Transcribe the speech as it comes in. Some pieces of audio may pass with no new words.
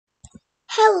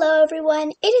Hello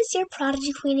everyone, it is your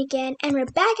Prodigy Queen again, and we're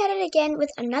back at it again with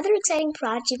another exciting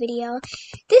Prodigy video.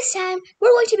 This time,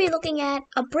 we're going to be looking at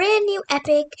a brand new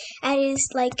epic that is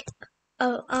like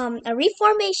a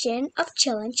reformation of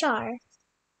Chill and Char.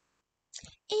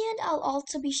 And I'll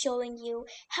also be showing you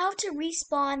how to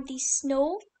respawn these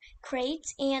snow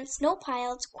crates and snow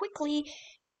piles quickly.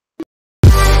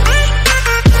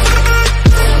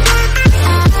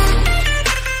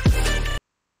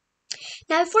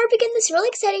 Now, before we begin this really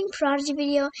exciting Prodigy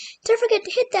video, don't forget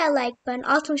to hit that like button,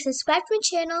 also subscribe to my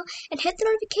channel, and hit the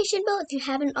notification bell if you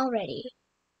haven't already.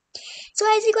 So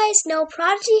as you guys know,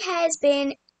 Prodigy has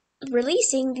been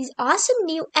releasing these awesome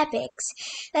new epics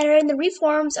that are in the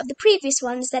reforms of the previous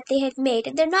ones that they have made,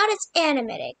 and they're not as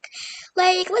animatic.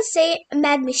 Like, let's say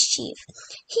Mischief.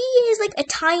 He is like a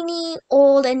tiny,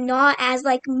 old, and not as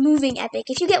like moving epic,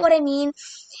 if you get what I mean.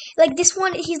 Like this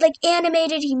one, he's like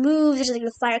animated, he moves, there's like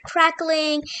the fire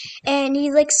crackling, and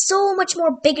he's like so much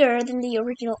more bigger than the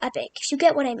original epic, if you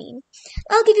get what I mean.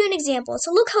 I'll give you an example.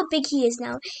 So look how big he is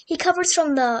now. He covers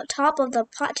from the top of the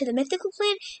pot to the mythical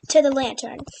plant to the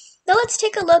lantern. Now let's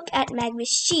take a look at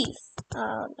Mischief.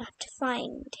 I have to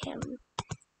find him.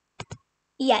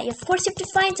 Yeah, of course you have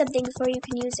to find something before you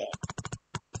can use it.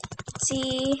 Let's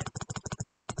see.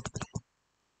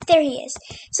 There he is.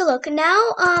 So look,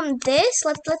 now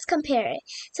let's compare it.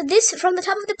 So this from the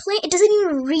top of the plate, it doesn't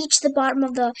even reach the bottom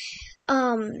of the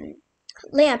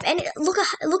lamp, and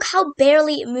look how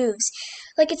barely it moves.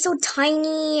 Like it's so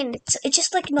tiny, and it's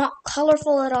just like not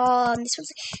colorful at all. And this one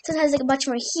sometimes has like a bunch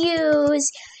more hues.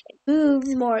 It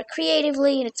moves more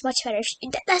creatively, and it's much better.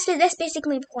 That's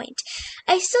basically the point.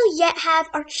 I still yet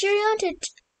have Arcturion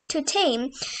to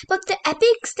tame, but the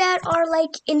epics that are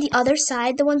like in the other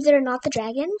side, the ones that are not the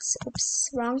dragons. Oops,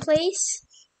 wrong place.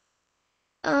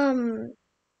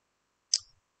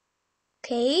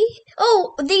 Okay.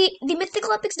 Oh, the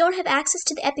mythical epics don't have access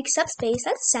to the epic subspace.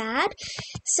 That's sad.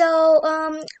 So,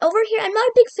 over here, I'm not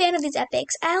a big fan of these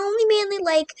epics. I only mainly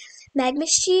like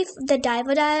Mischief, the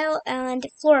Divodile, and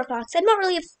Florifox. I'm not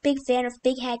really a big fan of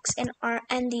Big Hex and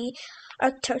the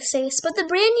Arcturus, but the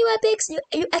brand new epics,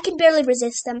 I can barely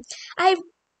resist them.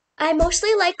 I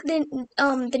mostly like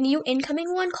the new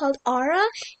incoming one called Aura.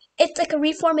 It's like a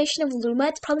reformation of Luma.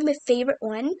 It's probably my favorite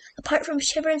one, apart from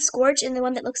Shiver and Scorch and the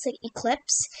one that looks like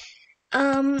Eclipse.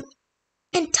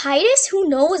 And Titus, who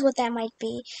knows what that might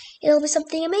be? It'll be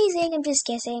something amazing, I'm just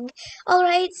guessing.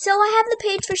 Alright, so I have the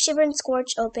page for Shiver and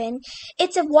Scorch open.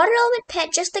 It's a water element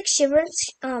pet just like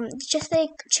just like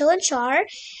Chill and Char.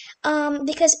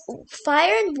 Because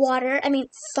fire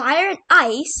and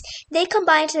ice, they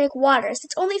combine to make water. So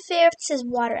it's only fair if it says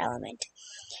water element.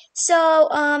 So,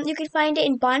 you can find it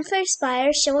in Bonfire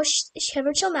Spire,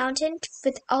 Shiver Chill Mountain,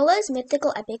 with Allah's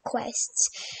mythical epic quests.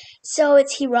 So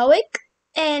it's heroic,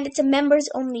 and it's a members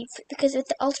only, because it's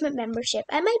the ultimate membership.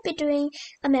 I might be doing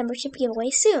a membership giveaway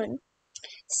soon.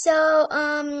 So,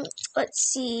 let's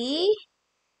see.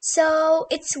 So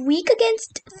it's weak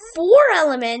against 4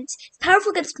 elements, powerful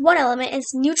against 1 element, and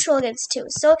it's neutral against 2.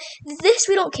 So this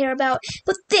we don't care about.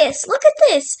 But this, look at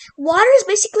this. Water is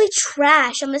basically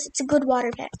trash unless it's a good water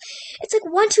pet. It's like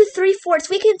 1, 2, 3, 4. It's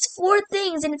weak against 4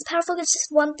 things, and it's powerful against just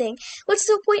 1 thing. What's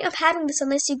the point of having this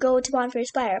unless you go to Bonfire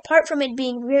Spire, apart from it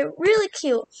being really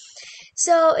cute?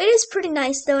 So it is pretty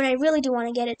nice though, and I really do want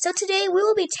to get it. So today we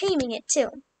will be taming it too.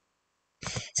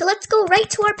 So let's go right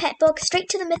to our pet book, straight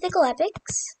to the mythical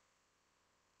epics.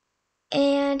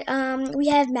 And we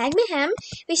have Magmahem.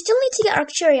 We still need to get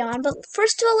Arcturion, but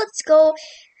first of all, let's go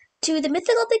to the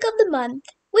mythical epic of the month,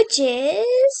 which is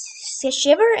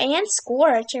Shiver and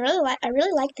Scorch. I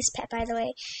really like this pet, by the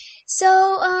way.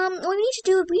 So, what we need to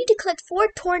do, we need to collect 4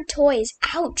 torn toys.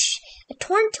 Ouch! A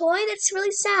torn toy? That's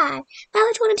really sad. I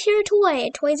like want to tear a toy.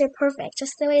 Toys are perfect,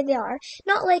 just the way they are.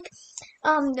 Not like,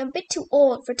 a bit too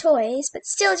old for toys, but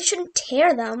still, you shouldn't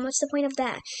tear them. What's the point of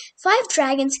that? 5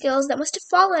 dragon skills that must have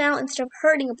fallen out instead of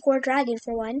hurting a poor dragon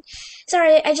for one.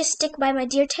 Sorry, I just stick by my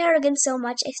dear Tarragon so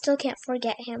much, I still can't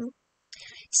forget him.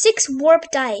 6 warp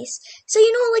dice. So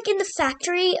you know, like in the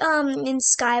factory, in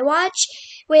Skywatch,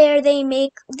 where they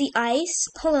make the ice.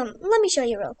 Hold on, let me show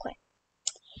you real quick.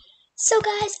 So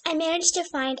guys, I managed to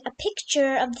find a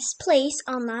picture of this place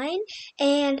online,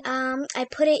 and I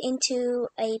put it into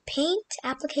a paint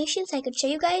application so I could show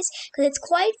you guys, because it's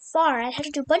quite far. I'd have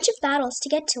to do a bunch of battles to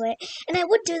get to it, and I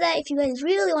would do that if you guys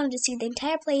really wanted to see the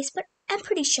entire place, but I'm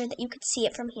pretty sure that you could see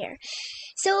it from here.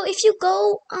 So if you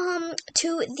go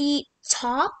to the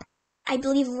top, I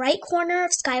believe, right corner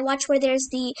of Skywatch where there's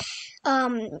the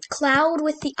cloud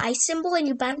with the ice symbol, and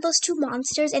you battle those two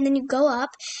monsters, and then you go up.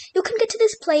 You can get to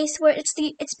this place where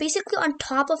it's basically on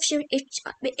top of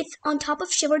it's on top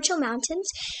of Shiver Chill Mountains,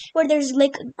 where there's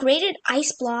like graded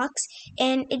ice blocks,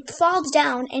 and it falls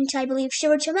down into, I believe,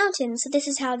 Shiver Chill Mountains. So this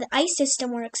is how the ice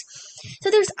system works.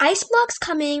 So there's ice blocks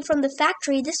coming from the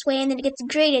factory this way, and then it gets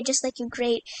graded just like you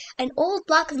grate an old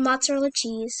block of mozzarella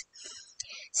cheese.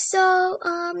 So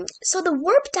the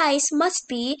warp dice must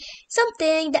be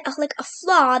something that, like a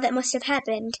flaw that must have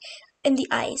happened in the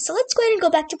ice. So let's go ahead and go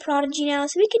back to Prodigy now,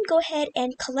 so we can go ahead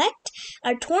and collect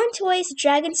our torn toys,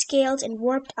 dragon scales, and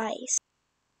warped ice.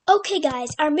 Okay guys,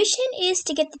 our mission is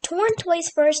to get the torn toys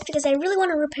first because I really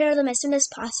want to repair them as soon as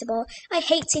possible. I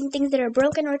hate seeing things that are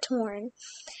broken or torn.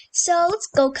 So let's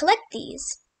go collect these.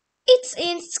 It's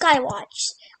in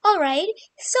Skywatch. Alright,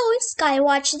 so in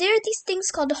Skywatch, there are these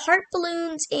things called heart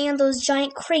balloons and those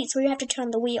giant crates where you have to turn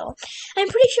the wheel. I'm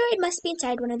pretty sure it must be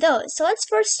inside one of those. So let's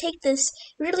first take this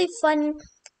really fun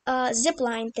zip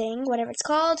line thing, whatever it's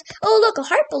called. Oh, look, a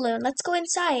heart balloon. Let's go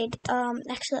inside.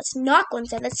 Actually, let's not go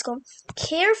inside. Let's go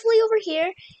carefully over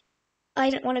here. I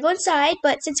don't want to go inside,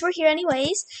 but since we're here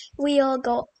anyways, we'll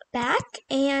go back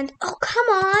and... Oh, come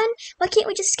on! Why can't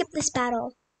we just skip this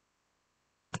battle?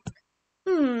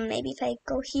 Maybe if I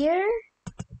go here?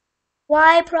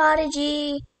 Why,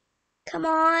 Prodigy? Come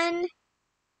on.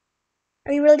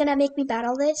 Are you really gonna make me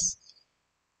battle this?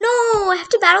 No, I have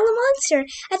to battle the monster.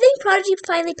 I think Prodigy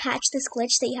finally patched this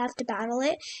glitch that you have to battle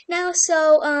it now,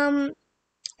 so,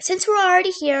 since we're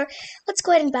already here, let's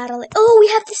go ahead and battle it. Oh, we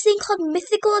have this thing called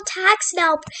mythical attacks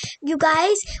now, you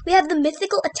guys. We have the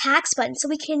mythical attacks button, so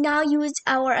we can now use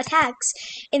our attacks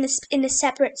in a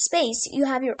separate space. You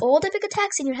have your old epic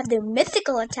attacks, and you have the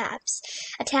mythical attacks,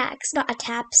 not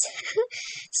attacks.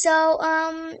 So,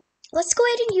 let's go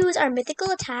ahead and use our mythical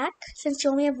attack. Since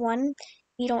you only have one,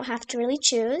 you don't have to really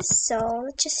choose. So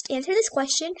let's just answer this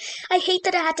question. I hate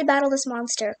that I had to battle this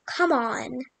monster. Come on.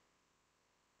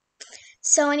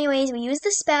 So anyways, we used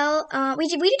the spell. We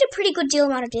did a pretty good deal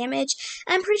amount of damage.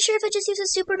 I'm pretty sure if I just use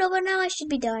a supernova now, I should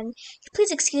be done.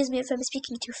 Please excuse me if I'm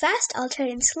speaking too fast. I'll try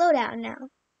and slow down now.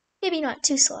 Maybe not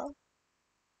too slow.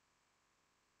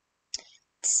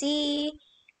 Let's see.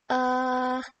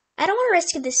 I don't want to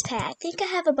rescue this pet. I think I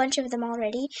have a bunch of them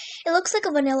already. It looks like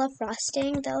a vanilla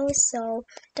frosting though, so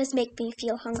it does make me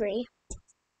feel hungry. Let's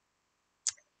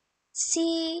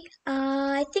see.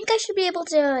 I think I should be able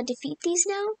to defeat these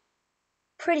now.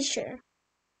 Pretty sure.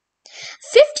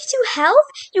 52 health?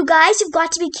 You guys, you've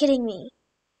got to be kidding me.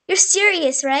 You're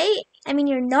serious, right? I mean,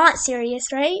 you're not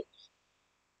serious, right?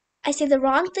 I say the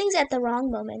wrong things at the wrong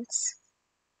moments.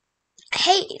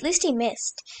 Hey, at least he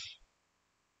missed.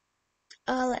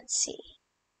 Let's see.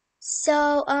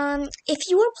 So, if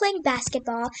you were playing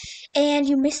basketball and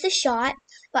you missed the shot,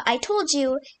 but I told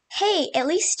you, hey, at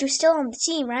least you're still on the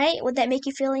team, right? Would that make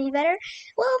you feel any better?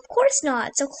 Well, of course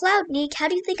not. So, Cloudneek, how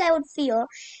do you think I would feel?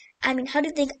 I mean, how do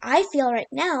you think I feel right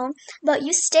now about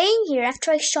you staying here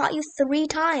after I shot you 3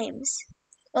 times?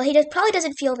 Well, he probably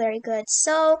doesn't feel very good,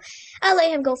 so I'll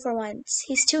let him go for once.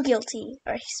 He's too guilty,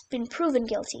 or he's been proven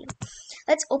guilty.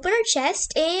 Let's open our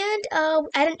chest, and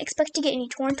I didn't expect to get any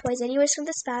torn toys anyways from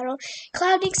this battle.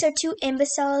 Cloudneeks are 2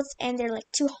 imbeciles, and they're like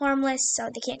too harmless, so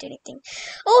they can't do anything.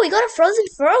 Oh, we got a frozen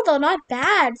fur though, not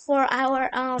bad for our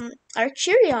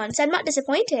Cheerions. I'm not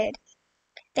disappointed.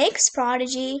 Thanks,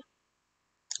 Prodigy.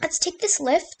 Let's take this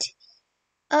lift.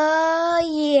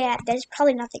 Yeah, there's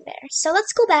probably nothing there. So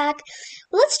let's go back.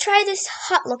 Let's try this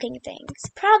hut-looking thing. It's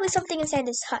probably something inside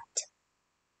this hut.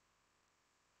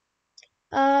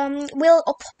 We'll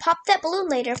pop that balloon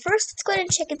later. First, let's go ahead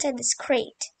and check inside this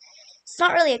crate. It's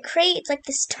not really a crate. It's like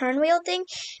this turn wheel thing.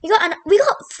 We got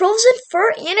frozen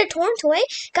fur and a torn toy.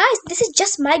 Guys, this is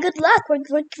just my good luck.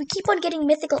 We keep on getting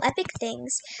mythical epic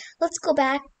things. Let's go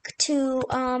back to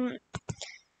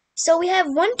So we have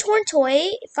 1 torn toy,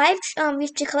 5. We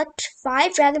have to collect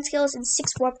 5 dragon scales and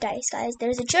 6 warp dice, guys.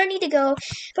 There's a journey to go.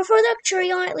 But for the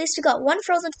Cheerion, at least we got 1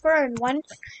 frozen fur and 1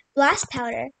 blast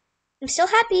powder. I'm still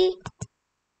happy.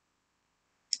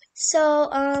 So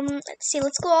let's see.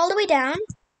 Let's go all the way down,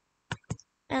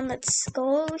 and let's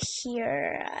go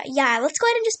here. Yeah, let's go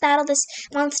ahead and just battle this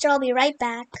monster. I'll be right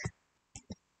back.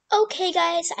 Okay,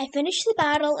 guys, I finished the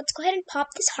battle. Let's go ahead and pop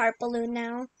this heart balloon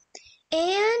now.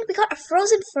 And we got a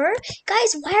frozen fur.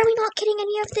 Guys, why are we not getting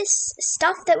any of this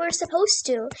stuff that we're supposed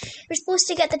to? We're supposed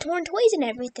to get the torn toys and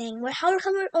everything. How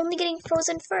come we're only getting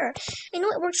frozen fur? I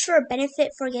know it works for a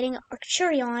benefit for getting a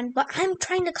Cheerion, but I'm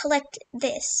trying to collect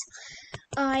this.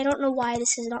 I don't know why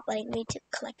this is not letting me to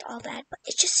collect all that, but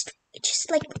it's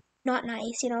just like not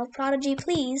nice, you know. Prodigy,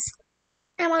 please.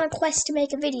 I'm on a quest to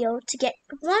make a video to get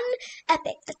one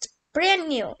epic that's brand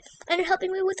new, and you're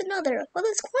helping me with another. Well,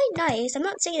 that's quite nice. I'm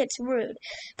not saying it's rude,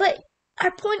 but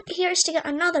our point here is to get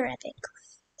another epic.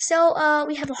 So,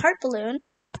 we have a heart balloon.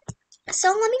 So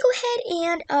let me go ahead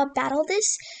and battle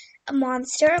this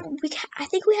monster. I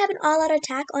think we have an all-out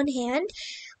attack on hand,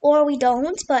 or we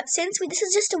don't. But since this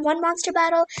is just a one monster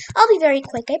battle, I'll be very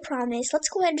quick. I promise. Let's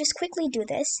go ahead and just quickly do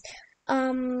this.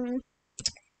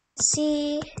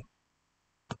 See.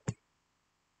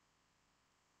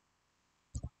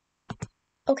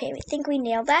 Okay, we think we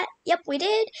nailed that. Yep, we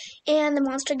did. And the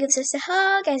monster gives us a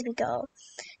hug as we go.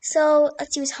 So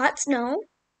let's use hot snow.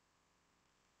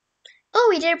 Oh,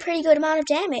 we did a pretty good amount of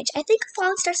damage. I think a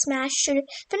Falling Star Smash should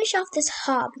finish off this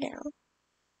hob now.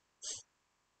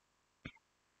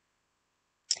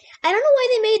 I don't know why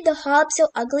they made the hob so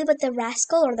ugly, but the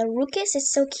rascal or the Ruckus is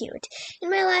so cute. In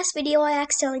my last video, I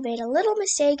accidentally made a little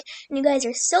mistake, and you guys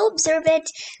are so observant,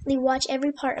 and you watch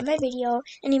every part of my video,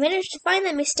 and you managed to find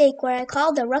that mistake where I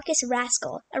called the Ruckus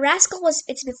Rascal. A rascal was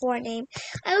its before name.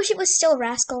 I wish it was still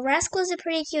Rascal. Rascal is a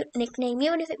pretty cute nickname,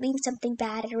 even if it means something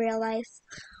bad in real life.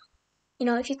 You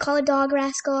know, if you call a dog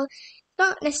Rascal,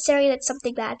 not necessarily that's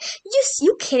something bad.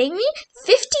 You kidding me?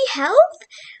 50 health?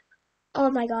 Oh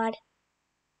my god.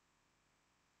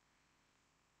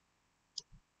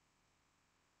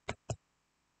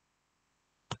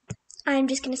 I'm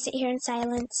just gonna sit here in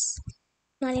silence.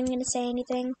 Not even gonna say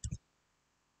anything.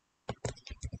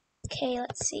 Okay,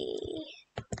 let's see.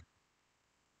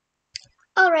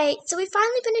 Alright, so we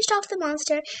finally finished off the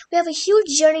monster. We have a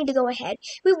huge journey to go ahead.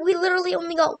 We literally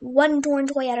only got one torn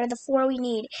toy out of the 4 we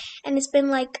need. And it's been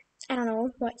like, I don't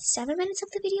know, what, 7 minutes of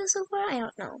the video so far? I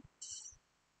don't know.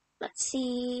 Let's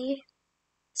see.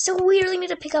 So we really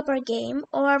need to pick up our game,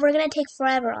 or we're gonna take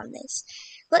forever on this.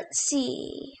 Let's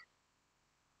see.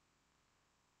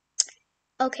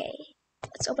 Okay,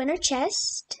 let's open our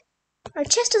chest. Our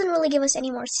chest doesn't really give us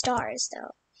any more stars,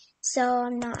 though. So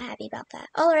I'm not happy about that.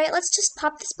 Alright, let's just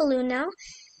pop this balloon now.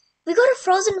 We got a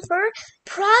frozen fur?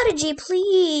 Prodigy,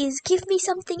 please! Give me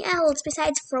something else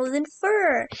besides frozen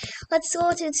fur. Let's go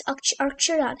to this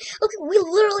Archeron. Look, we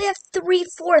literally have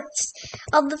 3/4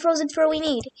 of the frozen fur we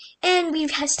need. And we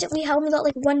only got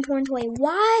like one torn toy.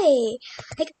 Why?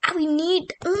 Like, the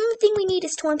only thing we need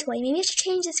is torn toy. Maybe I should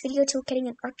change this video to getting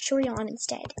an Archeron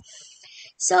instead.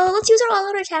 So let's use our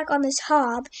all-out attack on this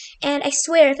hob, and I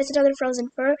swear if it's another frozen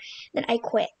fur, then I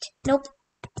quit. Nope.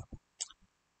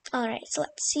 Alright, so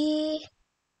let's see.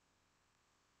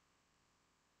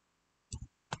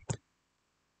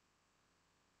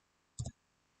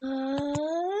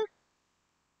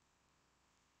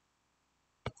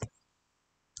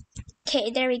 Okay,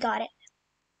 there we got it.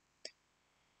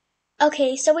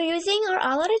 Okay, so we're using our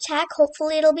all-out attack.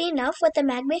 Hopefully it'll be enough with the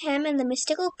Magma Hem, and the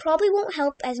Mystical probably won't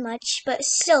help as much, but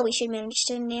still we should manage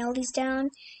to nail these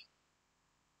down.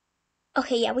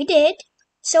 Okay, yeah, we did.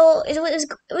 So it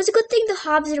was a good thing the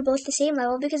hobs are both the same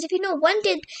level, because if you know one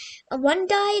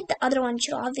died, the other one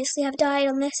should obviously have died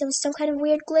unless it was some kind of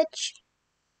weird glitch.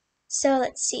 So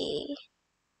let's see.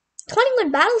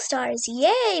 21 battle stars,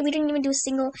 yay! We didn't even do a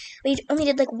single, we only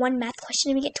did like one math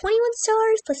question and we get 21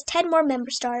 stars plus 10 more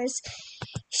member stars.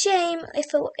 Shame,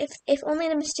 if only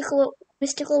the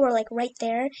mystical were like right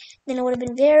there, then it would have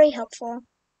been very helpful.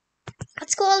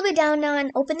 Let's go all the way down now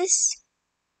and open this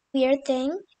weird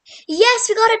thing. Yes,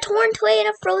 we got a torn toy and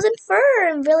a frozen fur.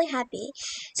 I'm really happy.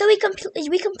 So we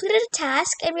completed a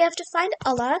task, and we have to find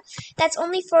Allah. That's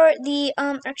only for the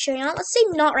Archeron. Let's say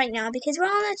not right now because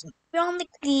we're on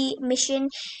the mission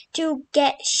to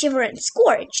get Shiver and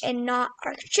Scorch and not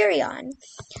Archeron.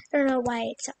 I don't know why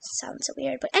it sounds so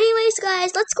weird, but anyways,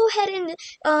 guys, let's go ahead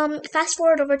and fast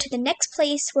forward over to the next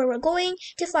place where we're going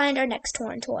to find our next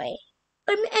torn toy,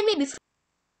 and maybe.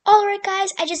 Alright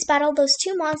guys, I just battled those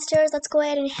 2 monsters. Let's go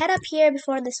ahead and head up here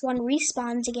before this one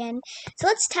respawns again. So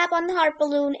let's tap on the heart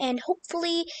balloon and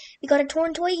hopefully we got a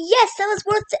torn toy. Yes, that was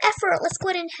worth the effort. Let's go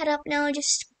ahead and head up now and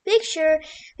just make sure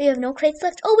we have no crates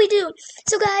left. Oh, we do.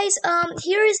 So guys,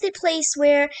 here is the place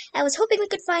where I was hoping we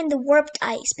could find the warped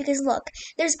ice, because look,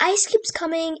 there's ice cubes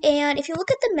coming, and if you look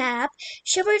at the map,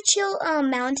 Shiver Chill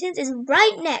Mountains is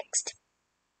right next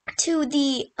to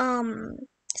the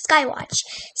Skywatch.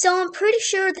 So I'm pretty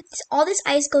sure that all this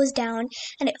ice goes down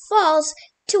and it falls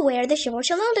to where the Shiver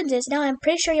Chill Mountains is. Now I'm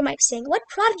pretty sure you might be saying, what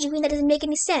Prodigy mean? That doesn't make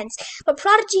any sense. But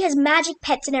Prodigy has magic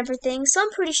pets and everything, so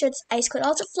I'm pretty sure this ice could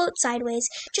also float sideways,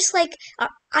 just like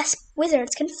us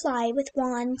wizards can fly with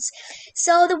wands.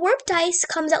 So the warped ice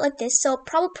comes out like this, so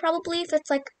probably if it's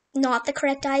like not the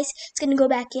correct ice, it's gonna go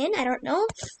back in. I don't know.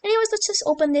 Anyways, let's just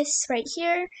open this right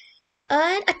here.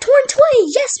 A torn toy!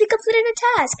 Yes, we completed a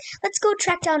task! Let's go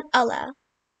track down Allah.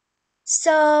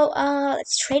 So,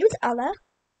 let's trade with Allah.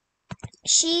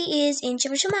 She is in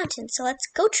Shiver Mountain, so let's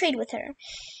go trade with her.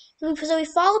 So we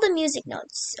follow the music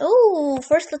notes. Oh,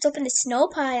 first let's open the snow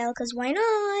pile, because why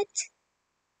not?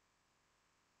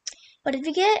 What did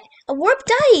we get? A warp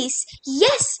dice!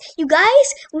 Yes! You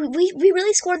guys, we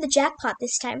really scored the jackpot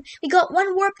this time. We got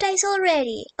one warp dice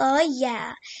already. Oh,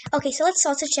 yeah. Okay, so let's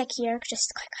also check here,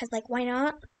 just because, like, why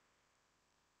not?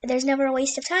 There's never a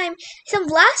waste of time. Some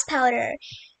blast powder.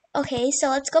 Okay, so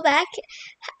let's go back.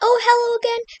 Oh, hello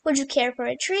again. Would you care for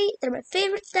a treat? They're my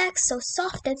favorite snacks, so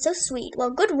soft and so sweet. Well,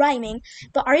 good rhyming,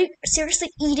 but are you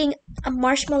seriously eating a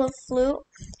marshmallow flute?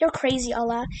 You're crazy,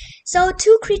 Allah. So,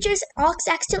 two creatures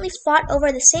accidentally fought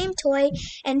over the same toy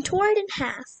and tore it in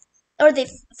half. Or they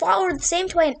fought over the same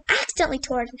toy and accidentally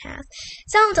tore it in half.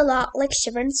 Sounds a lot like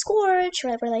Shiver and Scorch,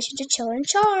 relation to Chill and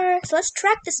Char. So let's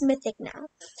track this mythic now.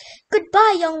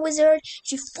 Goodbye, young wizard.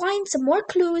 If you find some more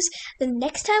clues, the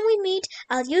next time we meet,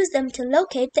 I'll use them to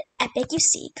locate the epic you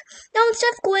seek. Now,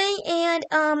 instead of going and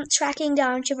tracking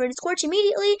down Shiver and Scorch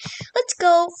immediately, let's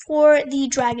go for the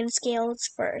dragon scales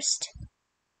first.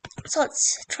 So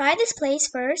let's try this place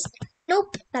first.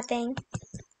 Nope, nothing.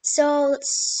 So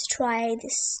let's try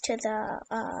this to the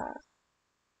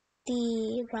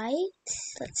right.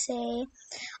 Let's say.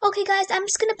 Okay, guys, I'm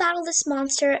just gonna battle this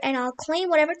monster and I'll claim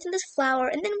whatever's in this flower,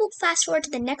 and then we'll fast forward to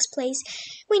the next place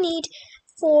we need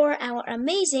for our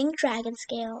amazing dragon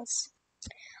scales.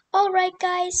 Alright,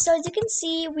 guys, so as you can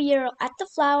see, we are at the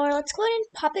flower. Let's go ahead and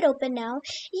pop it open now.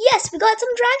 Yes, we got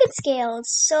some dragon scales.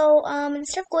 So,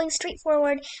 instead of going straight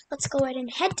forward, let's go ahead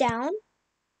and head down.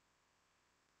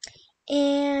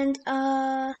 And,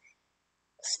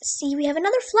 see, we have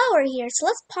another flower here, so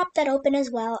let's pop that open as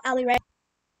well. I'll be right.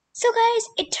 So guys,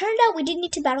 it turned out we didn't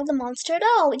need to battle the monster at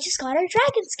all. We just got our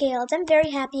dragon scales. I'm very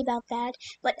happy about that.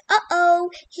 But uh-oh,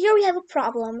 here we have a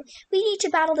problem. We need to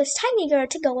battle this tiny girl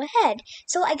to go ahead.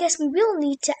 So I guess we will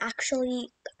need to actually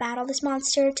battle this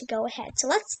monster to go ahead. So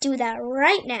let's do that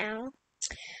right now.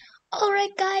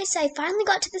 Alright guys, I finally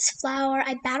got to this flower.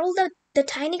 I battled the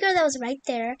tiny girl that was right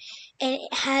there, and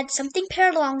it had something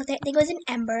paired along with it. I think it was an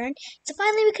ember. So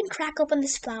finally we can crack open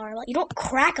this flower. Well, you don't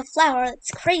crack a flower,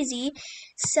 that's crazy.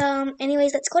 So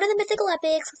anyways, let's go to the mythical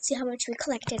epics. Let's see how much we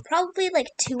collected. Probably like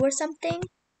 2 or something.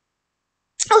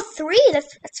 Oh, 3!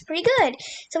 That's pretty good.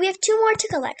 So we have 2 more to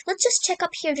collect. Let's just check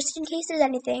up here just in case there's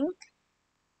anything.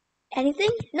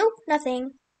 Anything? Nope,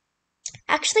 nothing.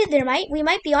 Actually, we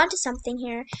might be onto something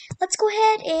here. Let's go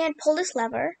ahead and pull this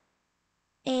lever.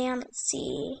 And let's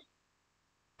see.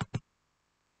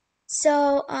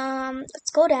 So,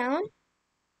 let's go down.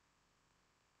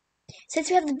 Since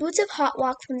we have the Boots of Hot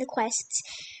Walk from the quests,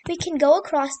 we can go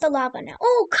across the lava now.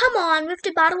 Oh, come on! We have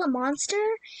to battle a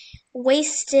monster?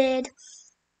 Wasted.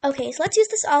 Okay, so let's use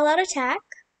this all-out attack.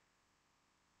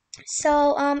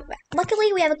 So,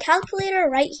 luckily we have a calculator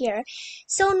right here.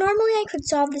 So normally I could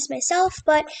solve this myself,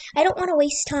 but I don't want to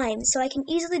waste time, so I can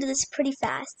easily do this pretty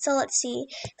fast. So let's see,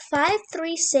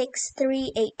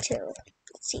 536382.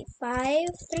 Let's see,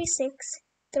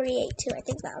 536382. I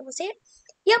think that was it.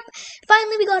 Yep,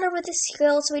 finally we got over this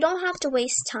skill, so we don't have to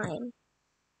waste time.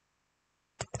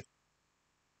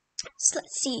 So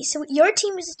let's see, so your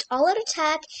team is all-out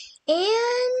attack,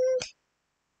 and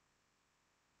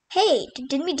hey,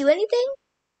 didn't we do anything?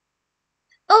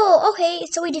 Oh, okay,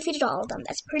 so we defeated all of them.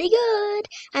 That's pretty good.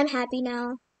 I'm happy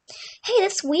now. Hey,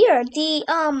 that's weird. The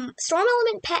storm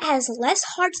element pet has less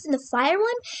hearts than the fire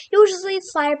one. Usually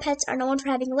fire pets are known for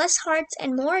having less hearts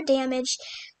and more damage,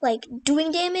 like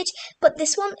doing damage, but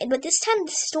this time the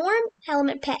storm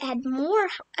element pet had more,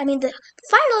 the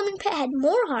fire element pet had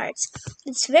more hearts.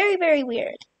 It's very, very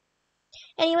weird.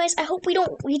 Anyways, I hope we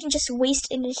didn't just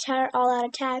waste an entire all-out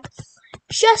attack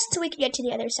just so we could get to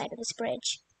the other side of this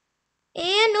bridge.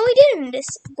 And no, we didn't.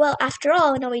 Well, after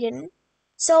all, no, we didn't.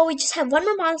 So we just have one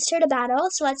more monster to battle,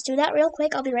 so let's do that real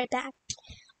quick. I'll be right back.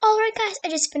 Alright guys, I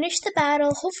just finished the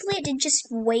battle. Hopefully it didn't just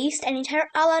waste an entire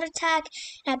all-out attack,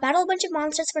 and I battled a bunch of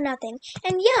monsters for nothing.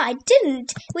 And yeah, I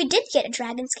didn't. We did get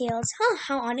dragon scales. Huh,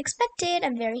 how unexpected.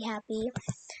 I'm very happy.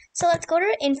 So let's go to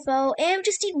our info, and we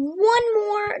just need one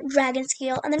more dragon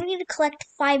scale, and then we need to collect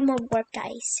 5 more warp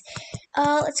dice.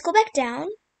 Let's go back down.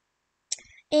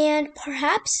 And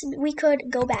perhaps we could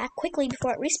go back quickly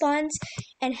before it respawns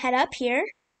and head up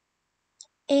here.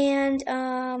 And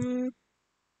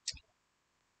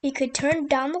we could turn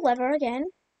down the lever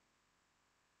again.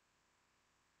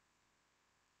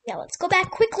 Yeah, let's go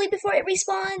back quickly before it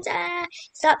respawns.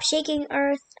 Stop shaking,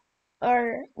 Earth.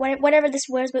 or whatever this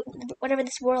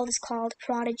world is called,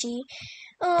 Prodigy.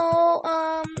 Oh,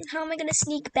 how am I gonna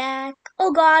sneak back?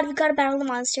 Oh God, we gotta battle the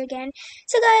monster again.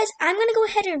 So guys, I'm gonna go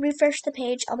ahead and refresh the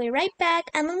page. I'll be right back,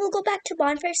 and then we'll go back to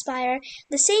Bonfire Spire,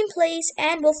 the same place,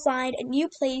 and we'll find a new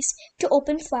place to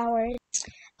open flowers.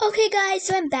 Okay guys,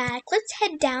 so I'm back. Let's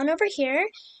head down over here,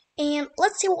 and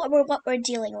let's see what we're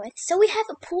dealing with. So we have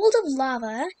a pool of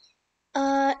lava,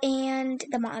 and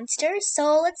the monster.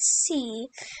 So let's see.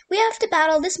 We have to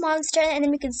battle this monster, and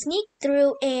then we can sneak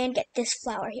through and get this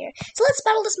flower here. So let's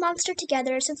battle this monster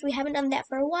together, since we haven't done that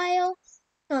for a while.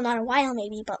 Well, not a while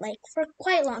maybe, but like for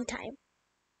quite a long time.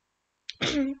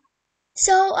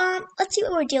 So, let's see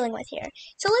what we're dealing with here.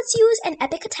 So let's use an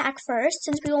epic attack first,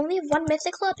 since we only have one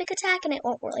mythical epic attack and it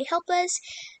won't really help us.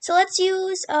 So let's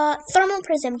use, Thermal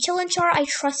Prism. Char, I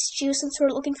trust you, since we're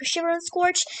looking for Shiver and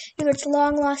Scorch. You're its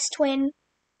long-lost twin.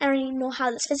 I don't even know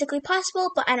how that's physically possible,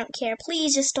 but I don't care.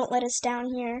 Please just don't let us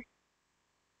down here.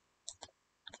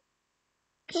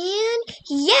 And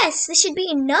yes, this should be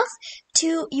enough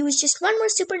to use just one more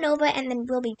supernova, and then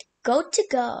we'll be good to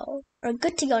go. Or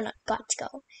good to go, not got to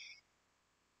go.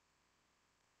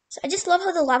 So I just love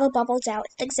how the lava bubbles out.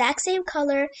 It's the exact same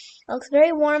color. It looks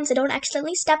very warm, so don't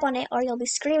accidentally step on it or you'll be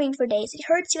screaming for days. It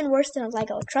hurts even worse than a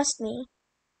Lego, trust me.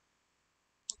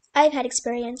 I've had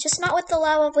experience, just not with the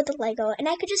lava, with the Lego. And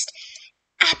I could just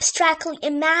abstractly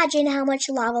imagine how much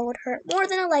lava would hurt more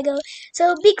than a Lego.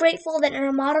 So be grateful that in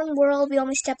our modern world we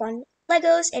only step on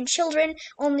Legos and children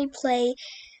only play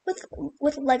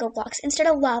with Lego blocks instead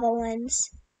of lava ones.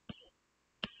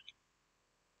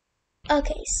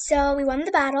 Okay, so we won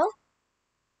the battle.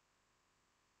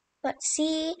 Let's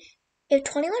see. We have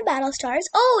 21 battle stars.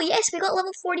 Oh, yes, we got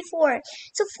level 44.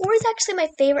 So 4 is actually my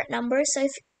favorite number. So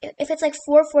if it's like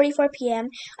 4:44 p.m.,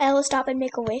 I will stop and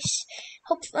make a wish.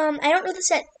 Hope I don't know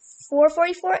this at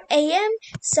 4:44 a.m.,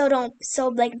 so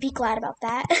like be glad about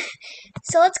that.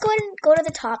 So let's go ahead and go to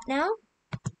the top now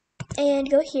and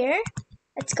go here.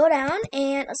 Let's go down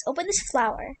and let's open this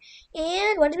flower.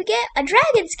 And what did we get? A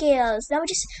dragon scales. Now we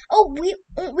just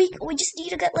we just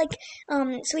need to get like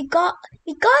so we got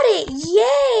it.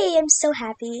 Yay! I'm so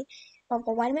happy. Well,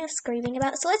 what am I screaming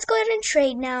about? So let's go ahead and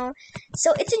trade now.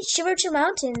 So it's in Shiver to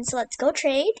Mountain. So let's go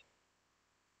trade.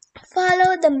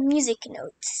 Follow the music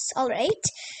notes. All right.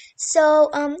 So,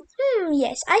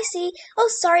 yes, I see. Oh,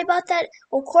 sorry about that.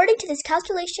 According to this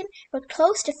calculation, we're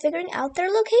close to figuring out their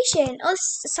location. Oh,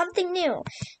 something new.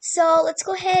 So, let's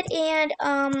go ahead and,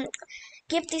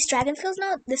 give these dragon skills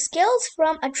now. The skills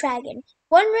from a dragon.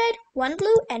 1 red, 1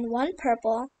 blue, and 1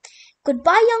 purple.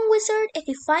 Goodbye, young wizard. If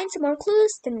you find some more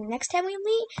clues, then the next time we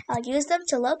meet, I'll use them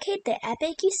to locate the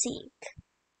epic you seek.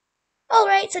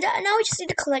 Alright, so now we just need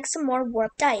to collect some more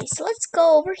warp dice. So let's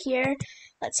go over here.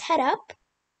 Let's head up.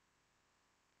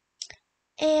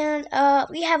 And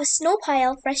we have a snow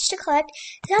pile fresh to collect.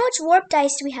 How much warp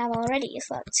dice do we have already?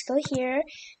 So let's go here.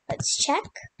 Let's check.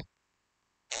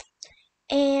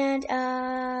 And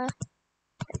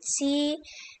let's see.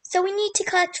 So we need to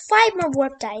collect 5 more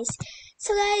warp dice.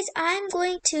 So guys, I'm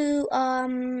going to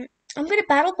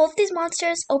battle both these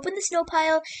monsters, open the snow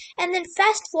pile, and then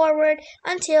fast forward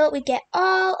until we get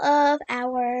all of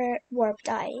our warp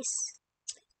dice.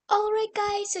 Alright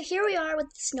guys, so here we are with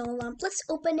the snow lump. Let's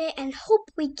open it and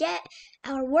hope we get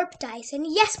our warp dice. And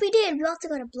yes, we did. We also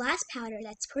got a blast powder.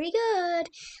 That's pretty good.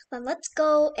 But let's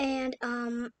go and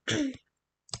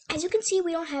as you can see,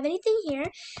 we don't have anything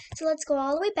here. So let's go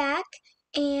all the way back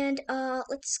and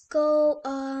let's go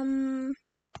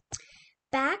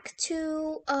back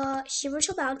to Shiver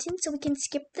Mountain so we can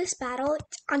skip this battle.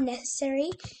 It's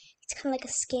unnecessary. It's kind of like a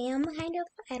scam, kind of.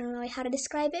 I don't know how to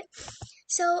describe it.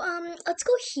 So, let's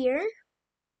go here.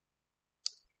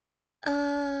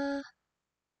 I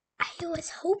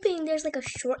was hoping there's like a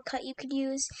shortcut you could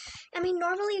use. I mean,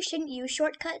 normally you shouldn't use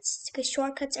shortcuts because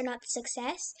shortcuts are not the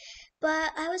success.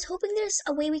 But I was hoping there's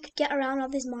a way we could get around all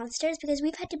these monsters because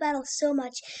we've had to battle so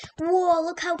much. Whoa,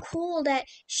 look how cool that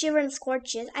Shiver and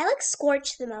Scorch is. I like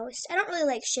Scorch the most. I don't really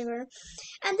like Shiver.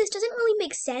 And this doesn't really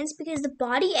make sense because the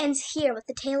body ends here, but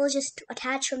the tail is just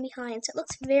attached from behind. So it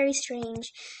looks very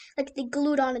strange. Like they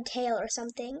glued on a tail or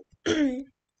something.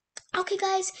 Okay,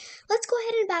 guys, let's go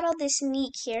ahead and battle this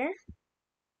Neek here.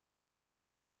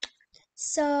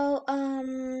 So,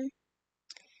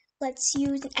 let's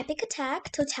use an epic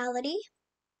attack, totality.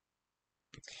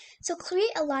 So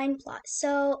create a line plot.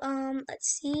 So,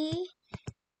 let's see.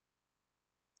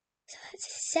 So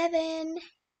that's 7.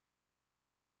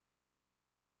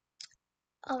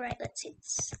 Alright, let's see.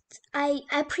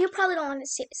 You probably don't want to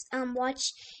see,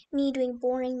 watch me doing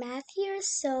boring math here,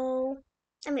 so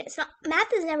I mean, it's not,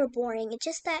 math is never boring. It's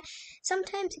just that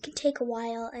sometimes it can take a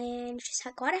while, and you just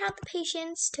gotta have the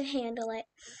patience to handle it.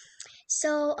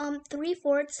 So,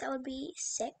 3/4, that would be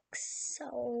 6.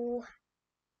 So,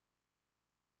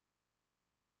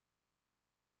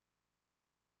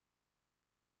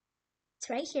 it's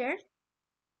right here.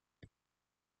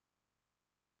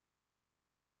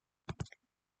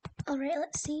 Alright,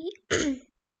 let's see.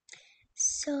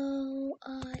 So,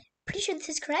 pretty sure this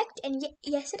is correct, and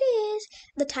yes, it is.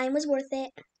 The time was worth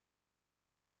it.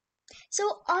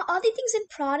 So, all the things in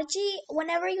Prodigy,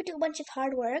 whenever you do a bunch of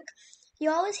hard work,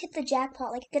 you always hit the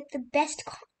jackpot. Like, get the best,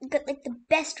 get like the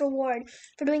best reward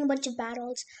for doing a bunch of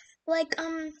battles. Like,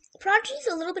 Prodigy is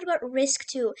a little bit about risk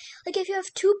too. Like, if you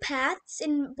have two paths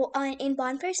in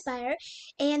Bonfire Spire,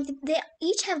 and they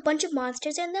each have a bunch of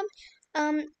monsters in them,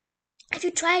 um, if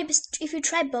you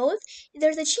try both,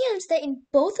 there's a chance that in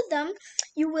both of them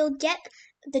you will get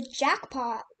the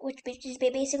jackpot, which is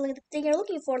basically the thing you're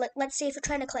looking for. Like, let's say if you're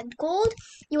trying to collect gold,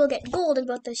 you will get gold in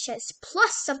both those chests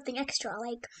plus something extra,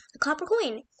 like a copper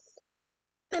coin.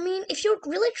 I mean, if you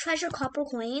really treasure copper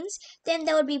coins, then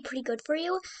that would be pretty good for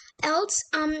you. Else,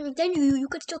 then you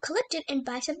could still collect it and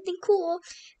buy something cool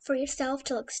for yourself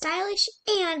to look stylish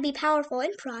and be powerful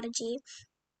in Prodigy.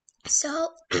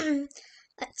 So,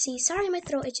 let's see. Sorry, my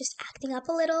throat is just acting up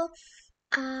a little.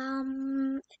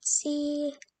 Let's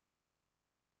see.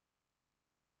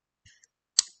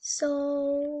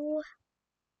 So,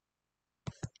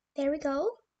 there we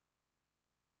go.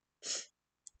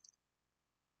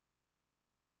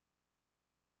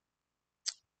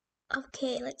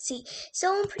 Okay, let's see.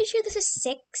 So, I'm pretty sure this is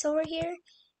 6 over here,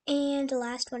 and the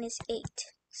last one is 8.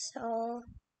 So,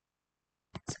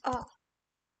 that's all.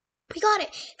 We got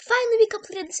it! Finally, we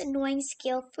completed this annoying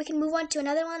skill. We can move on to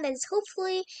another one that is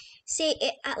hopefully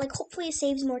hopefully it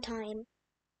saves more time.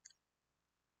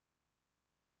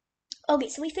 Okay,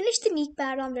 so we finished the Meek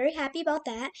battle. I'm very happy about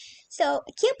that. So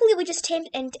I can't believe we just tamed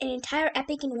an entire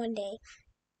epic in one day.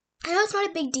 I know it's not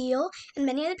a big deal, and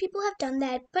many other people have done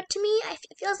that, but to me, it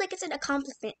feels like it's an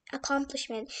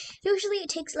accomplishment. Usually, it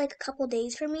takes like a couple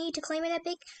days for me to claim an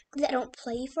epic because I don't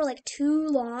play for like too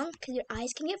long because your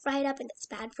eyes can get fried up and that's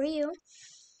bad for you.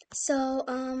 So,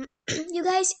 you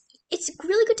guys, it's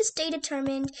really good to stay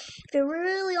determined. If you're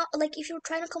really like, if you're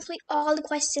trying to complete all the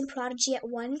quests in Prodigy at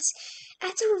once,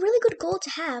 that's a really good goal to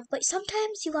have. But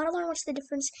sometimes you gotta learn what's the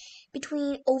difference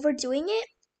between overdoing it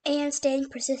and staying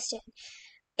persistent.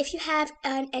 If you have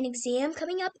an exam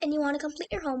coming up and you want to complete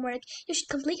your homework, you should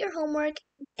complete your homework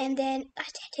and then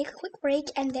take a quick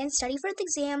break and then study for the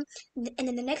exam. And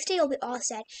then the next day you'll be all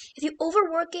set. If you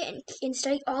overwork it and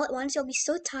study all at once, you'll be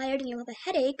so tired and you'll have a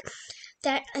headache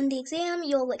that in the exam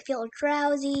you'll like feel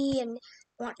drowsy and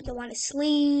you'll want to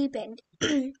sleep and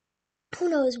who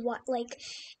knows what. Like,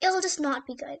 it'll just not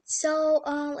be good. So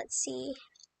let's see.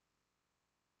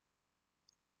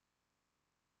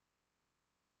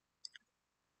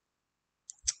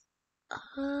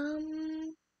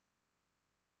 Um.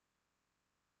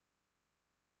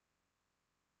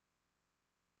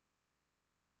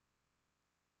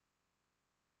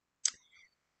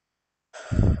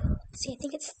 See, I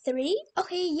think it's 3.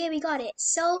 Okay, yeah, we got it.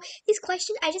 So these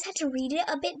questions, I just had to read it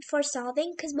a bit before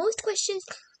solving because most questions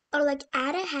are like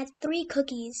Ada had 3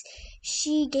 cookies.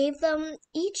 She gave them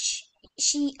each.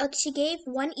 She gave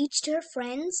one each to her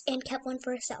friends and kept one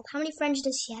for herself. How many friends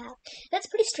does she have? That's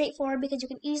pretty straightforward because you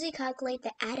can easily calculate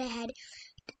that Ada had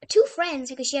 2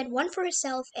 friends because she had one for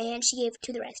herself and she gave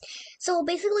to the rest. So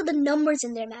basically, the numbers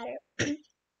in there matter.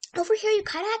 Over here you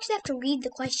kind of actually have to read the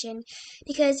question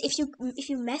because if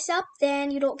you mess up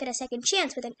then you don't get a second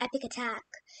chance with an epic attack.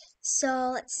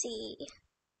 So let's see.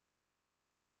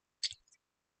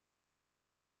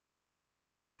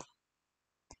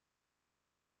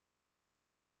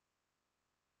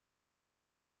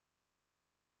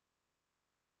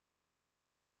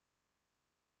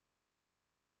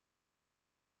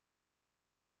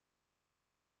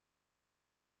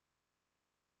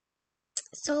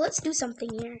 So let's do something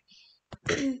here.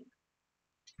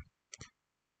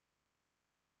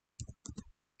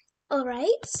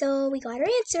 Alright, so we got our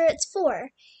answer. It's 4.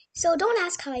 So don't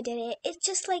ask how I did it. It's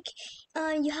just like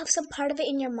you have some part of it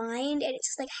in your mind, and it's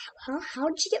just like, how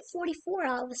did you get 44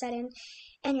 all of a sudden?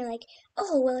 And you're like,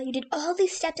 oh, well, you did all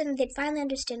these steps and they'd finally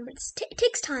understand, but it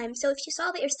takes time. So if you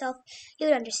solve it yourself, you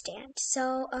would understand.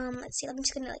 So let's see. I'm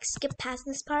just gonna like skip past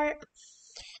this part.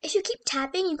 If you keep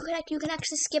tapping, you can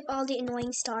actually skip all the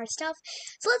annoying star stuff.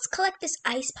 So let's collect this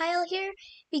ice pile here.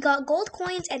 We got gold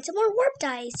coins and some more warp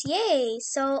dice. Yay!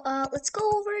 So let's go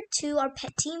over to our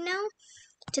pet team now,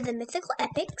 to the mythical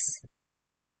epics,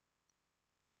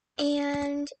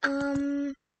 and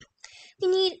we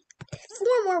need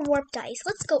 4 more warp dice.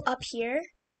 Let's go up here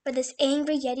where this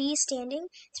angry Yeti is standing.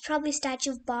 It's probably a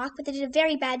statue of Bach, but they did a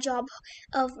very bad job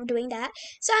of doing that.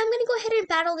 So I'm gonna go ahead and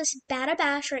battle this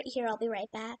Batabash right here. I'll be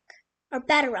right back. Or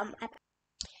Batarum.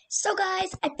 So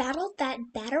guys, I battled that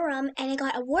Batarum and I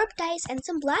got a warp dice and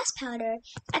some blast powder.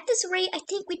 At this rate, I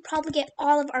think we'd probably get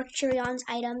all of Archerion's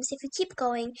items if we keep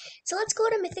going. So let's go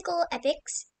to Mythical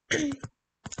Epics.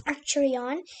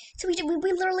 Archerion. So we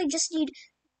literally just need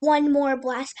one more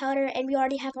blast powder and we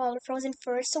already have all the frozen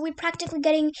furs. So we're practically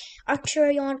getting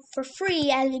Archerion for free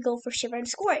as we go for Shiver and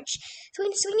Scorch. So we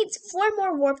need 4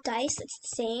 more warp dice. It's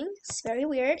the same. It's very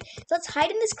weird. So let's hide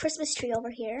in this Christmas tree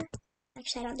over here.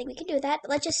 Actually, I don't think we can do that,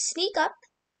 but let's just sneak up.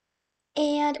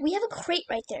 And we have a crate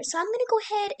right there, so I'm going to go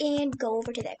ahead and go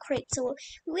over to that crate. So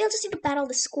we'll just need to battle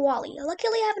the Squally.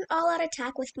 Luckily, I have an all-out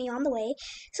attack with me on the way,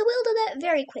 so we'll do that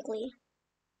very quickly.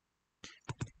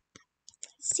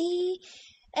 See?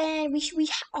 And we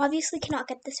obviously cannot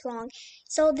get this wrong.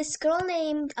 So this girl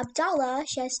named Abdallah,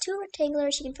 she has 2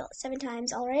 rectangulars, she can fill it 7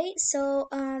 times, alright? So,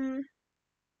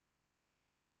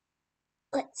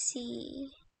 let's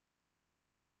see.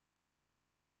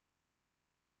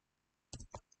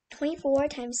 24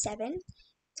 times 7,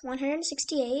 it's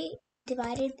 168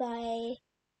 divided by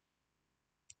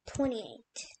 28.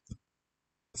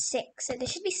 6, so there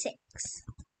should be 6.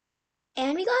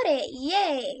 And we got it,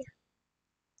 yay!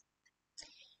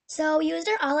 So we used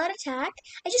our all-out attack.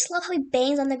 I just love how he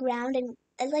bangs on the ground and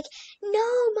like,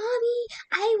 no, mommy,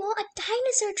 I want a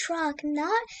dinosaur truck,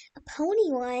 not a pony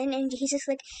one. And he's just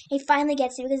like, he finally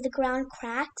gets it because the ground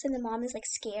cracks and the mom is like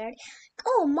scared.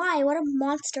 Oh my, what a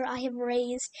monster I have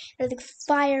raised. There's like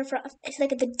fire from, it's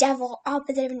like the devil,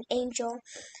 opposite of an angel.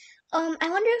 I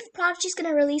wonder if Prodigy's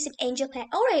gonna release an angel pet.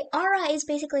 Alright, Aura is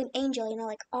basically an angel, you know,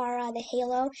 like Aura, the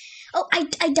halo. Oh, I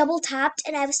double tapped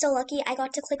and I was so lucky I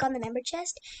got to click on the member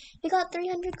chest. We got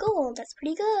 300 gold, that's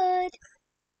pretty good.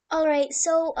 Alright,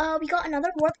 so we got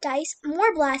another warp dice,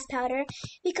 more blast powder.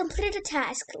 We completed a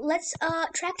task. Let's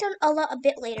track down Allah a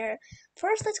bit later.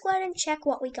 First, let's go ahead and check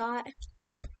what we got.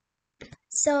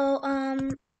 So,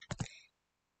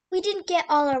 we didn't get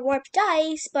all our warp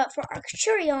dice, but for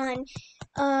Arcturion,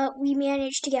 we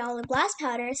managed to get all the blast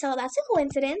powder, so that's a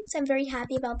coincidence. I'm very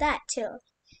happy about that too.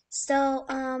 So,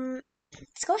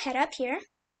 let's go ahead up here.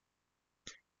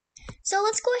 So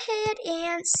let's go ahead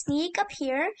and sneak up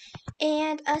here,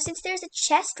 and since there's a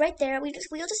chest right there, we'll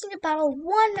just need to battle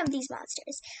one of these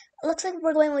monsters. It looks like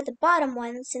we're going with the bottom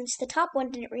one since the top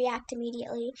one didn't react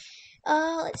immediately.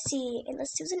 Let's see, and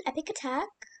let's use an epic attack.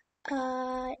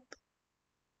 I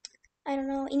don't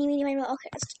know, any, meeny, miny, mo. Okay,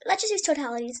 let's just use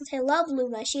totality since I love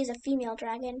Luma. She is a female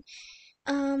dragon.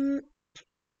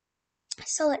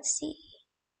 So let's see.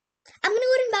 I'm gonna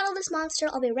go ahead and battle this monster.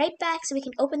 I'll be right back so we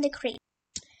can open the crate.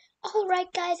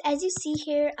 Alright guys, as you see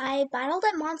here, I battled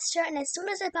that monster and as soon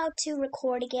as I'm about to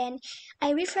record again,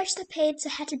 I refreshed the page so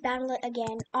I had to battle it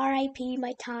again. RIP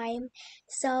my time.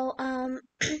 So,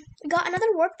 we got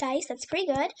another warp dice, that's pretty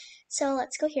good. So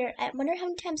let's go here. I wonder how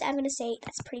many times I'm going to say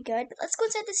that's pretty good. But let's go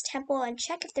inside this temple and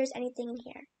check if there's anything in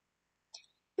here.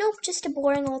 Nope, just a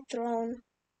boring old throne.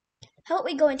 How about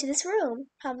we go into this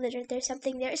room? Probably there's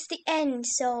something there. It's the end,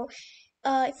 so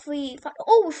if we found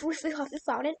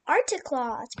an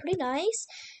Articlaw, it's pretty nice.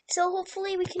 So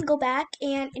hopefully we can go back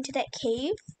and into that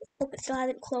cave. Hope it still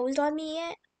hasn't closed on me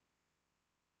yet.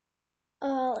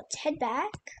 Let's head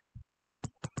back.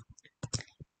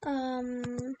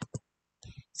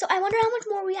 So I wonder how much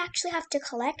more we actually have to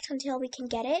collect until we can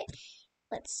get it.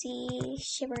 Let's see,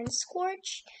 Shiver and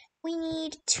Scorch. We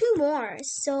need 2 more,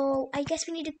 so I guess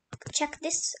we need to check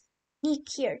this Neek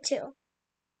here too.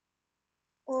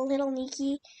 Little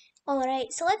Neeky.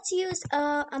 Alright, so let's use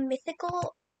a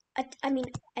mythical, an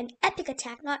epic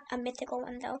attack, not a mythical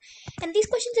one though. And these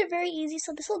questions are very easy,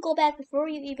 so this will go back before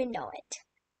you even know it.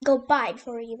 Go by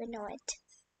before you even know it.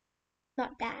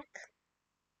 Not back.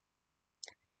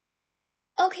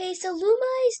 Okay, so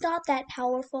Luma is not that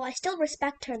powerful. I still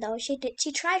respect her though. She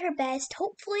tried her best.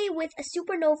 Hopefully with a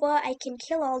supernova I can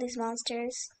kill all these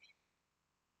monsters.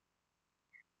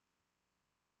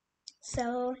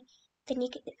 So then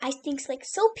I think it's like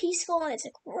so peaceful and it's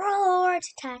like roar to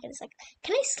attack and it's like,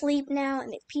 can I sleep now?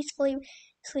 And it peacefully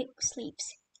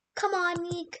sleeps. Come on,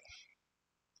 Neek.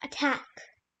 Attack.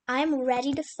 I'm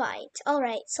ready to fight.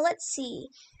 Alright, so let's see.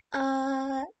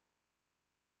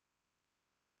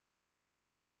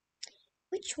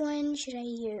 Which one should I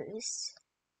use?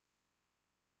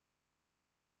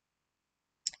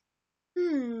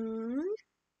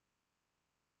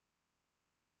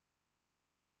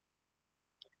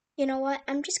 You know what?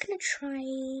 I'm just gonna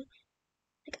try.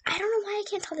 Like, I don't know why I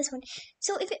can't tell this one.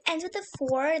 So if it ends with a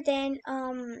 4, then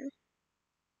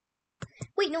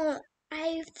Wait, no, I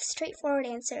have the straightforward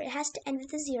answer. It has to end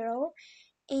with a 0.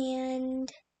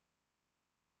 And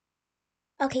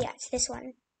okay, yeah, it's this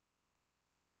one.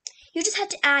 You just have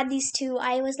to add these two.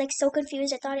 I was like so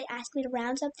confused. I thought it asked me to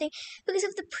round something because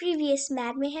of the previous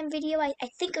Mad Mayhem video. I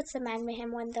think it's the Mad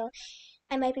Mayhem one though.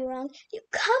 I might be wrong.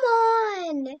 Come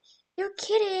on! You're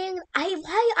kidding.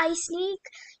 Why I sneak?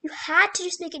 You had to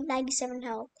just make it 97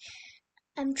 health.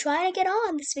 I'm trying to get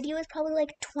on. This video is probably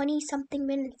like 20 something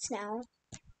minutes now.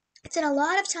 It's been a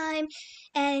lot of time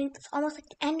and it's almost like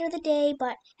the end of the day,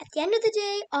 but at the end of the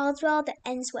day, all's well that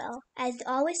ends well, as they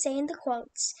always say in the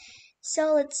quotes.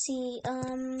 So let's see,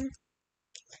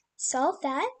 solve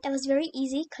that. That was very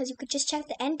easy because you could just check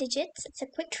the end digits. It's a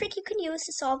quick trick you can use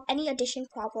to solve any addition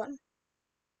problem.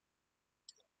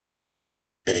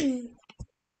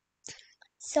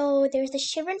 So there's the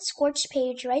Shiver and Scorch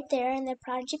page right there in the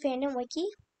Prodigy fandom wiki.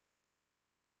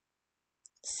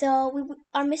 So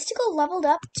our mystical leveled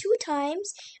up 2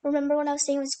 times. Remember when I was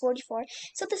saying it was 44?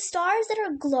 So the stars that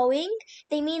are glowing,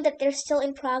 they mean that they're still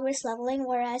in progress leveling,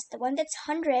 whereas the one that's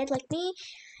 100, like me,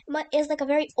 is like a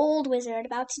very old wizard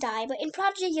about to die. But in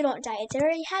Prodigy, you don't die. It's a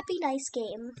very happy, nice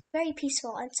game. Very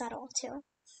peaceful and subtle, too.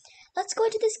 Let's go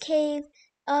into this cave.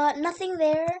 Nothing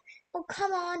there. Oh,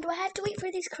 come on. Do I have to wait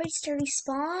for these crates to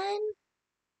respawn?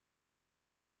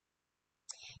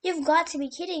 You've got to be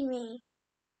kidding me.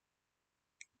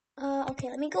 Okay,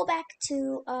 let me go back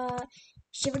to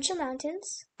Shiver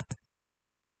Mountains.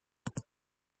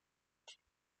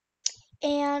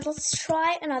 And let's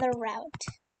try another route.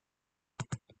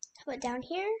 How about down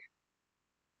here?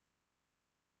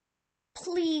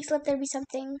 Please let there be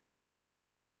something.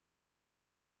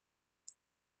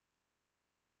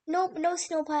 Nope, no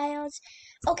snow piles.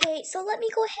 Okay, so let me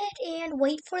go ahead and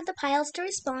wait for the piles to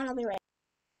respawn. I'll be right.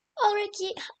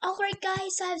 Alright,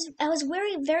 guys. So I was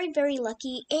very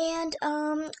lucky, and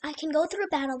I can go through a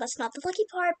battle. That's not the lucky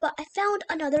part, but I found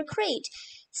another crate.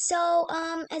 So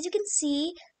as you can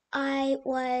see, I'm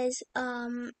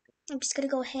just gonna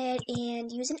go ahead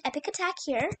and use an epic attack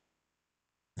here.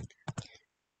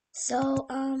 So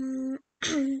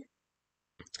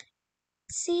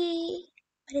see,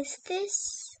 what is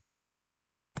this?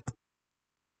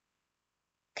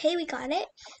 Okay, we got it.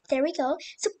 There we go.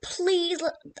 So please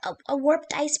let a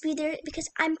warped ice be there because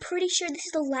I'm pretty sure this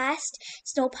is the last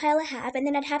snow pile I have, and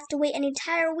then I'd have to wait an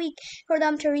entire week for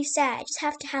them to reset. I just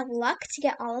have to have luck to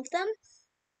get all of them.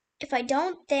 If I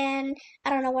don't, then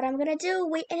I don't know what I'm gonna do.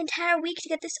 Wait an entire week to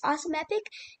get this awesome epic?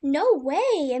 No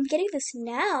way! I'm getting this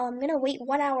now. I'm gonna wait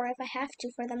 1 hour if I have to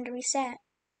for them to reset.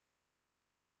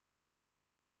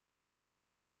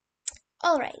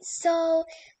 Alright, so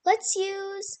let's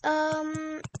use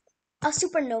a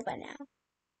supernova now.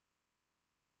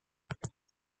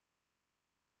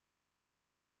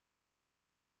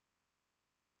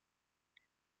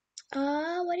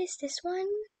 What is this one?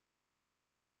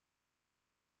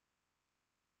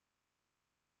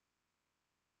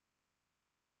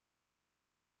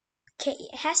 Okay,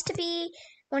 it has to be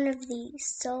one of these,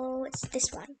 so it's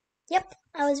this one. Yep,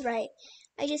 I was right.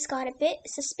 I just got a bit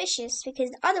suspicious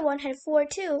because the other one had 4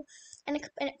 too, and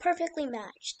it perfectly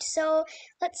matched. So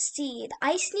let's see. The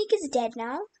ice sneak is dead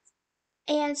now,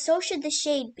 and so should the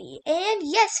shade be. And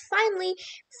yes, finally,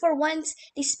 for once,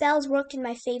 these spells worked in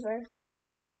my favor.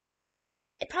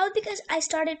 It probably because I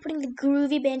started putting the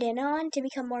groovy bandana on to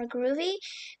become more groovy.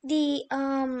 The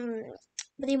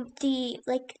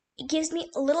like it gives me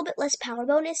a little bit less power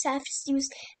bonus. I have to use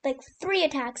like 3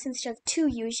 attacks instead of 2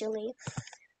 usually.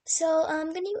 So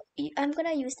I'm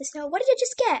gonna use this now. What did I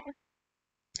just get?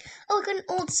 Oh, I got an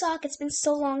old sock. It's been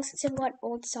so long since I've got an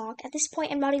old sock. At this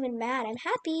point, I'm not even mad. I'm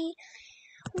happy.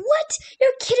 What?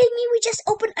 You're kidding me? We just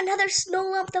opened another snow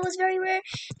lump that was very rare,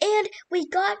 and we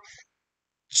got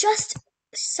just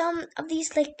some of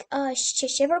these like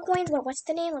shiver coins. What's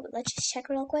the name? Let's just check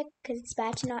real quick because it's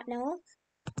bad to not know.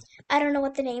 I don't know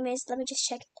what the name is. Let me just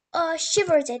check.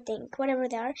 Shivers, I think. Whatever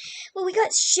they are. Well, we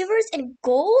got shivers and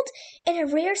gold and a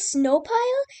rare snow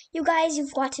pile? You guys,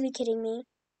 you've got to be kidding me.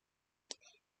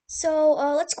 So,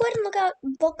 let's go ahead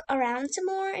and look around some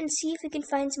more and see if we can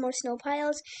find some more snow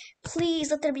piles.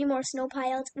 Please let there be more snow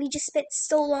piles. We just spent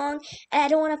so long, and I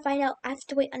don't want to find out. I have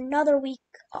to wait another week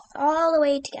all the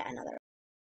way to get another.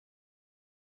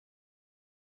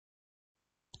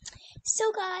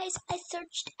 So guys, I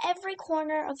searched every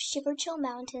corner of Shiver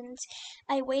Mountains.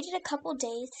 I waited a couple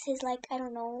days. This is like, I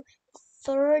don't know,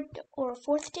 third or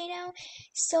fourth day now.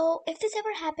 So if this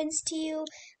ever happens to you,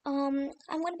 I'm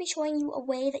going to be showing you a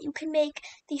way that you can make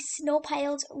these snow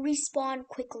piles respawn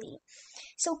quickly.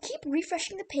 So keep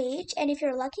refreshing the page, and if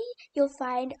you're lucky, you'll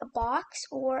find a box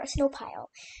or a snow pile.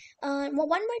 Well,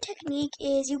 one more technique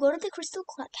is you go to the crystal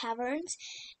caverns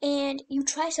and you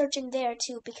try searching there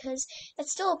too, because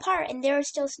that's still a part and there are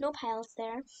still snow piles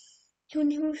there.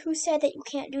 Who said that you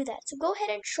can't do that? So go ahead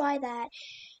and try that,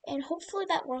 and hopefully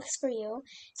that works for you.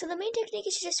 So the main technique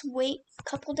is to just wait a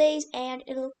couple days and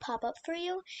it'll pop up for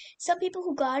you. Some people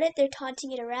who got it, they're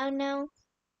taunting it around now.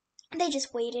 They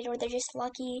just waited, or they're just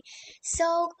lucky.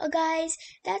 So guys,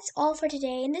 that's all for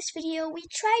today. In this video, we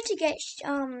tried to get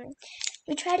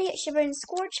Shiver and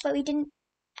Scorch, but we didn't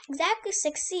exactly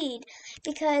succeed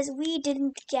because we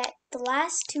didn't get the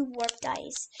last 2 warp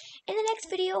dice. In the next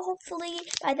video, hopefully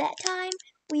by that time,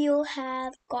 we'll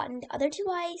have gotten the other 2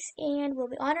 ice and we'll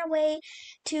be on our way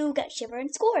to get Shiver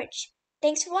and Scorch.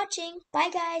 Thanks for watching. Bye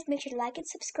guys. Make sure to like and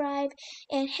subscribe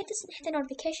and hit the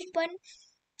notification button.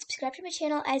 Subscribe to my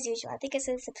channel as usual. I think I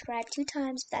said subscribe 2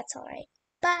 times, but that's alright.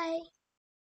 Bye!